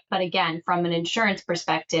with that. But again, from an insurance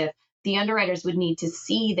perspective, the underwriters would need to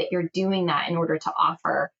see that you're doing that in order to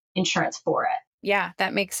offer insurance for it. Yeah,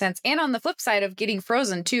 that makes sense. And on the flip side of getting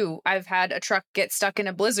frozen too, I've had a truck get stuck in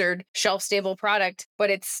a blizzard, shelf stable product, but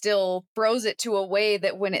it still froze it to a way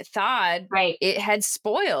that when it thawed, right, it had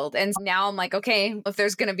spoiled. And now I'm like, okay, if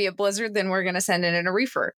there's going to be a blizzard, then we're going to send it in a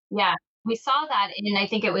reefer. Yeah. We saw that in, I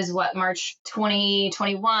think it was March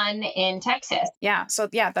 2021 in Texas. Yeah. So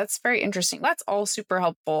that's very interesting. That's all super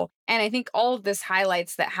helpful. And I think all of this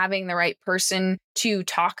highlights that having the right person to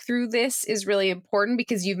talk through this is really important,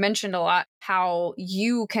 because you've mentioned a lot how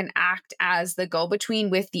you can act as the go-between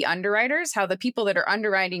with the underwriters, how the people that are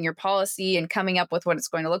underwriting your policy and coming up with what it's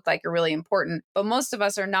going to look like are really important. But most of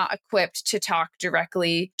us are not equipped to talk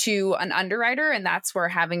directly to an underwriter, and that's where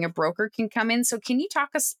having a broker can come in. So can you talk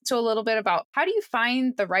us to a little bit about how do you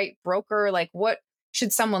find the right broker? Like, what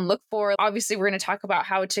should someone look for? Obviously, we're going to talk about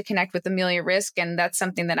how to connect with Amelia Risk, and that's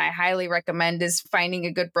something that I highly recommend, is finding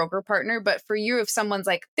a good broker partner. But for you, if someone's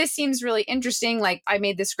like, this seems really interesting, like I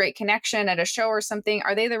made this great connection at a show or something,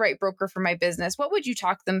 are they the right broker for my business? What would you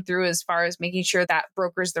talk them through as far as making sure that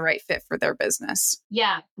broker is the right fit for their business?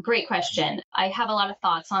 Yeah, great question. I have a lot of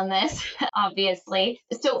thoughts on this, obviously.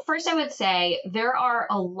 So first, I would say there are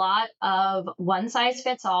a lot of one size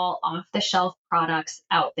fits all off the shelf products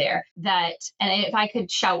out there and if I could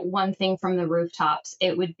shout one thing from the rooftops,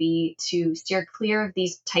 it would be to steer clear of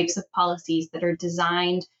these types of policies that are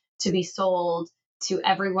designed to be sold to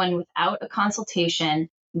everyone without a consultation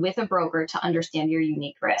with a broker to understand your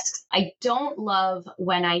unique risks. I don't love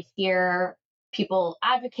when I hear people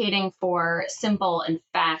advocating for simple and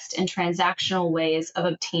fast and transactional ways of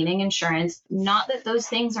obtaining insurance. Not that those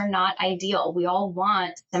things are not ideal. We all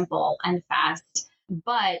want simple and fast.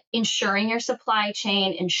 But ensuring your supply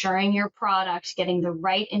chain, ensuring your product, getting the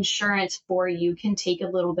right insurance for you can take a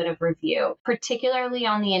little bit of review, particularly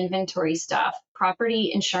on the inventory stuff.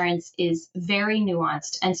 Property insurance is very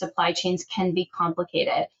nuanced and supply chains can be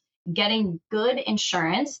complicated. Getting good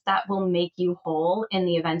insurance that will make you whole in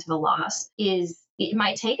the event of a loss it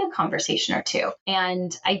might take a conversation or two.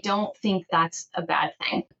 And I don't think that's a bad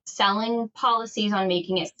thing. Selling policies on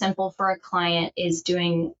making it simple for a client is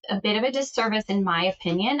doing a bit of a disservice, in my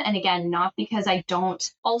opinion. And again, not because I don't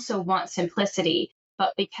also want simplicity,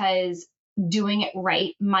 but because doing it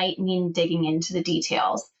right might mean digging into the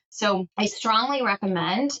details. So I strongly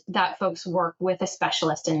recommend that folks work with a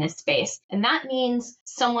specialist in this space. And that means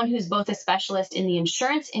someone who's both a specialist in the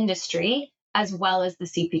insurance industry as well as the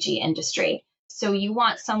CPG industry. So you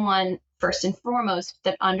want someone, first and foremost,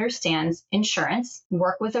 that understands insurance,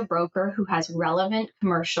 work with a broker who has relevant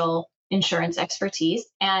commercial insurance expertise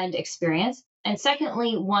and experience. And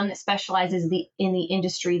secondly, one that specializes in the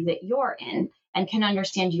industry that you're in and can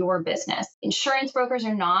understand your business. Insurance brokers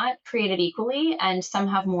are not created equally, and some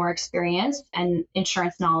have more experience and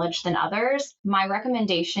insurance knowledge than others. My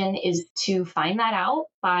recommendation is to find that out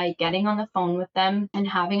by getting on the phone with them and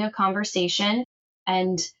having a conversation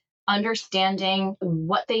and understanding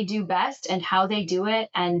what they do best and how they do it.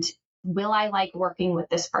 And will I like working with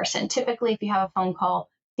this person? Typically, if you have a phone call,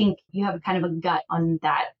 I think you have kind of a gut on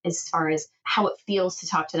that as far as how it feels to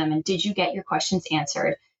talk to them. And did you get your questions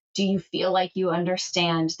answered? Do you feel like you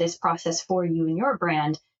understand this process for you and your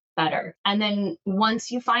brand better? And then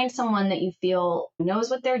once you find someone that you feel knows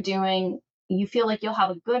what they're doing, you feel like you'll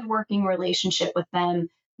have a good working relationship with them,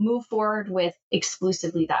 move forward with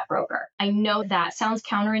exclusively that broker. I know that sounds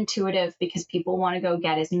counterintuitive because people want to go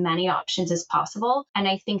get as many options as possible. And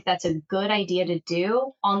I think that's a good idea to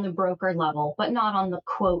do on the broker level, but not on the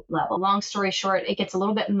quote level. Long story short, it gets a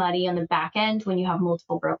little bit muddy on the back end when you have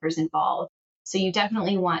multiple brokers involved. So you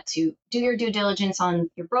definitely want to do your due diligence on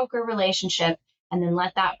your broker relationship and then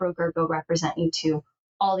let that broker go represent you to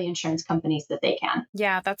all the insurance companies that they can.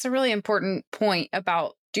 Yeah, that's a really important point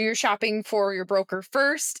about do your shopping for your broker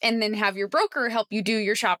first and then have your broker help you do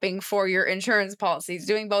your shopping for your insurance policies,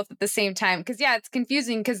 doing both at the same time. Because yeah, it's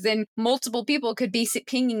confusing because then multiple people could be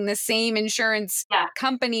pinging the same insurance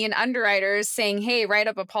company and underwriters saying, hey, write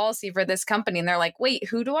up a policy for this company. And they're like, wait,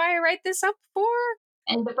 who do I write this up for?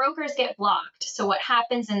 And the brokers get blocked. So what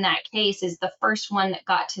happens in that case is the first one that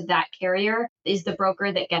got to that carrier is the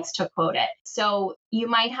broker that gets to quote it. So you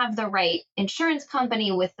might have the right insurance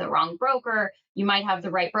company with the wrong broker. You might have the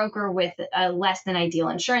right broker with a less than ideal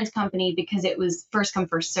insurance company because it was first come,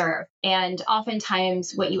 first serve. And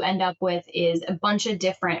oftentimes what you end up with is a bunch of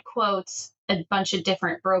different quotes, a bunch of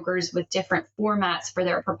different brokers with different formats for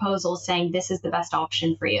their proposals saying this is the best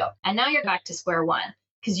option for you. And now you're back to square one,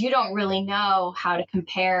 because you don't really know how to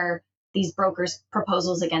compare these brokers'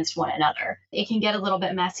 proposals against one another. It can get a little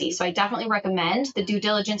bit messy. So I definitely recommend the due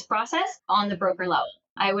diligence process on the broker level.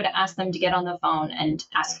 I would ask them to get on the phone and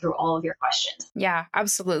ask through all of your questions. Yeah,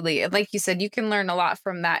 absolutely. Like you said, you can learn a lot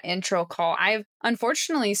from that intro call. I've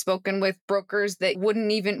unfortunately spoken with brokers that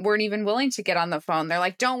weren't even willing to get on the phone. They're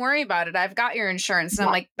like, don't worry about it. I've got your insurance. And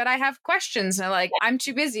I'm like, but I have questions. And they're like, I'm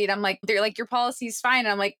too busy. And I'm like, they're like, your policy's fine. And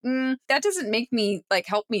I'm like, that doesn't make me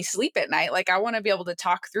help me sleep at night. Like I want to be able to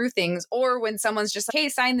talk through things. Or when someone's just like, hey,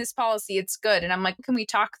 sign this policy, it's good. And I'm like, can we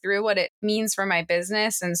talk through what it means for my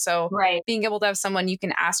business? And so being able to have someone you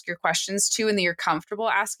can ask your questions to and that you're comfortable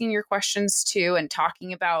asking your questions to and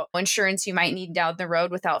talking about insurance you might need down the road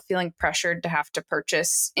without feeling pressured to have to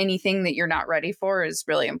purchase anything that you're not ready for is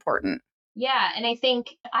really important. Yeah. And I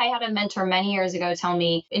think I had a mentor many years ago tell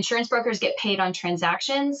me insurance brokers get paid on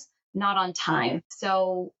transactions, not on time.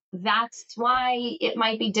 So that's why it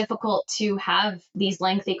might be difficult to have these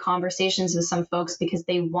lengthy conversations with some folks because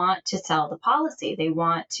they want to sell the policy. They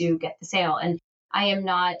want to get the sale. And I am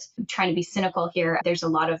not trying to be cynical here. There's a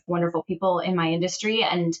lot of wonderful people in my industry,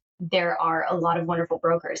 and there are a lot of wonderful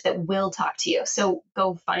brokers that will talk to you. So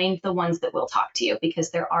go find the ones that will talk to you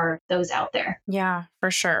because there are those out there. Yeah,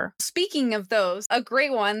 for sure. Speaking of those, a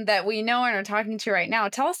great one that we know and are talking to right now.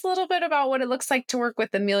 Tell us a little bit about what it looks like to work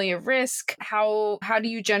with Amelia Risk. How do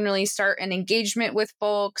you generally start an engagement with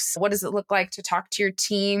folks? What does it look like to talk to your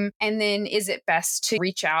team? And then is it best to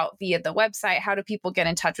reach out via the website? How do people get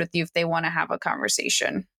in touch with you if they want to have a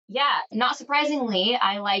conversation? Yeah, not surprisingly,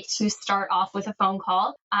 I like to start off with a phone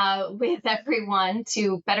call with everyone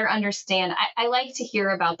to better understand. I like to hear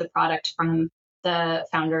about the product from the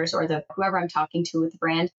founders or whoever I'm talking to with the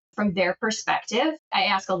brand from their perspective. I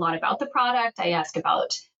ask a lot about the product. I ask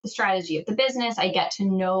about the strategy of the business. I get to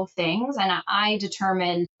know things and I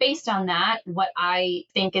determine based on that what I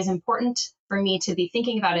think is important for me to be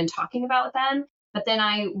thinking about and talking about with them. But then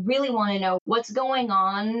I really want to know what's going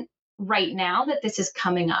on right now that this is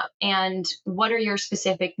coming up and what are your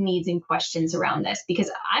specific needs and questions around this, because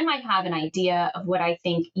I might have an idea of what I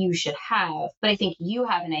think you should have, but I think you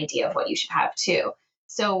have an idea of what you should have too.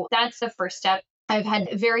 So that's the first step. I've had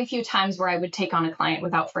very few times where I would take on a client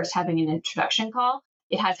without first having an introduction call.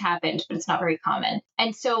 It has happened, but it's not very common.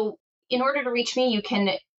 And so in order to reach me, you can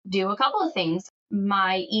do a couple of things.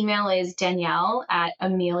 My email is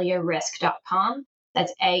Danielle@ameliarisk.com.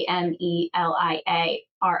 That's AMELIARISK.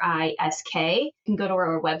 You can go to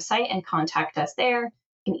our website and contact us there.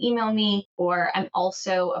 You can email me, or I'm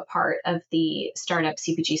also a part of the Startup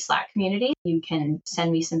CPG Slack community. You can send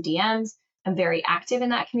me some DMs. am very active in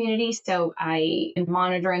that community. So I am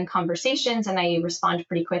monitoring conversations and I respond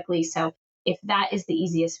pretty quickly. So if that is the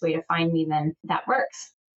easiest way to find me, then that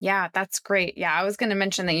works. Yeah, that's great. Yeah, I was going to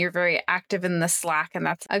mention that you're very active in the Slack, and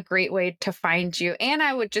that's a great way to find you. And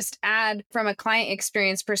I would just add from a client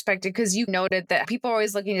experience perspective, because you noted that people are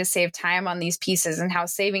always looking to save time on these pieces and how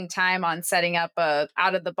saving time on setting up a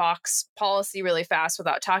out of the box policy really fast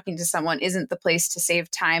without talking to someone isn't the place to save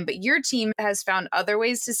time. But your team has found other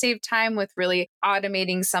ways to save time with really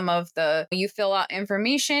automating some of you fill out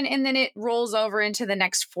information and then it rolls over into the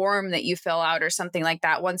next form that you fill out or something like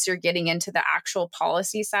that once you're getting into the actual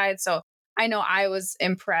policy side. So I know I was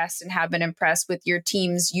impressed and have been impressed with your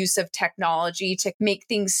team's use of technology to make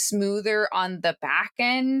things smoother on the back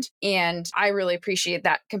end. And I really appreciate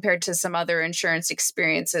that compared to some other insurance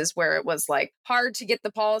experiences where it was like hard to get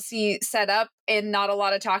the policy set up and not a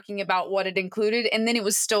lot of talking about what it included. And then it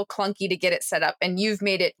was still clunky to get it set up. And you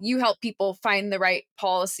help people find the right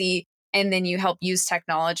policy. And then you help use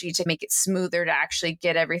technology to make it smoother to actually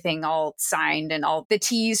get everything all signed and all the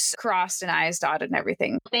T's crossed and I's dotted and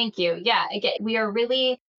everything. Thank you. Yeah, again, we are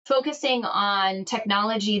really focusing on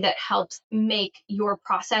technology that helps make your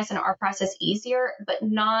process and our process easier, but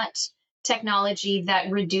not technology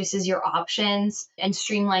that reduces your options and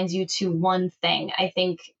streamlines you to one thing. I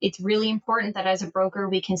think it's really important that as a broker,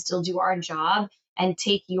 we can still do our job and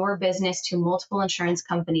take your business to multiple insurance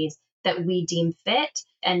companies that we deem fit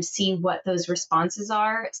and see what those responses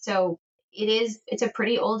are. So it's a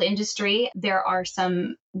pretty old industry. There are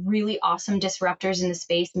some really awesome disruptors in the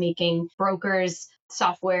space making brokers'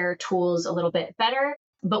 software tools a little bit better,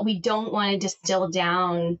 but we don't want to distill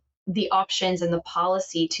down the options and the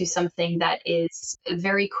policy to something that is a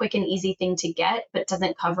very quick and easy thing to get, but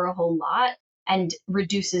doesn't cover a whole lot and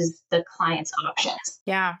reduces the client's options.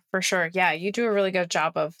 Yeah, for sure. Yeah, you do a really good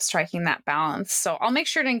job of striking that balance. So I'll make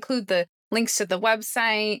sure to include the links to the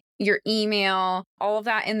website, your email, all of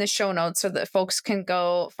that in the show notes so that folks can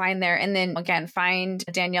go find there. And then again, find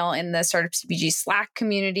Danielle in the Startup CPG Slack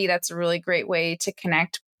community. That's a really great way to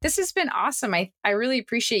connect. This has been awesome. I really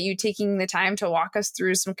appreciate you taking the time to walk us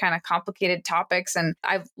through some kind of complicated topics. And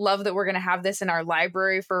I love that we're going to have this in our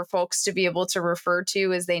library for folks to be able to refer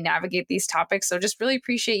to as they navigate these topics. So just really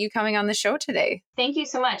appreciate you coming on the show today. Thank you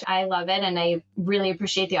so much. I love it. And I really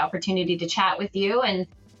appreciate the opportunity to chat with you. And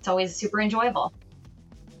it's always super enjoyable.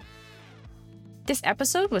 This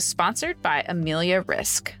episode was sponsored by Amelia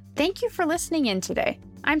Risk. Thank you for listening in today.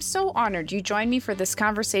 I'm so honored you joined me for this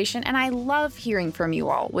conversation, and I love hearing from you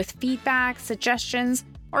all with feedback, suggestions,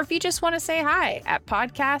 or if you just want to say hi at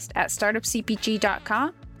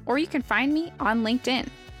podcast@startupcpg.com, or you can find me on LinkedIn.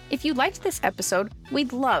 If you liked this episode,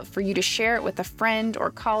 we'd love for you to share it with a friend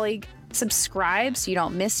or colleague, subscribe so you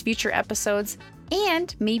don't miss future episodes,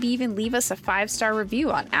 and maybe even leave us a 5-star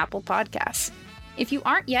review on Apple Podcasts. If you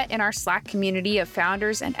aren't yet in our Slack community of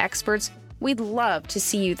founders and experts, we'd love to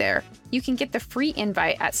see you there. You can get the free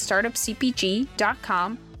invite at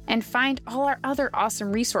startupcpg.com and find all our other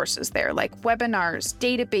awesome resources there, like webinars,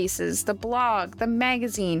 databases, the blog, the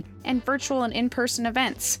magazine, and virtual and in-person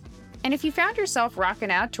events. And if you found yourself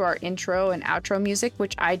rocking out to our intro and outro music,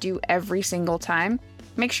 which I do every single time,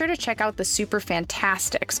 make sure to check out the Super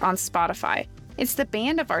Fantastics on Spotify. It's the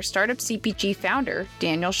band of our Startup CPG founder,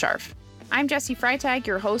 Daniel Scharf. I'm Jessie Freitag,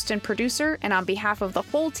 your host and producer, and on behalf of the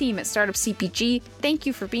whole team at Startup CPG, thank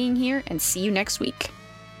you for being here and see you next week.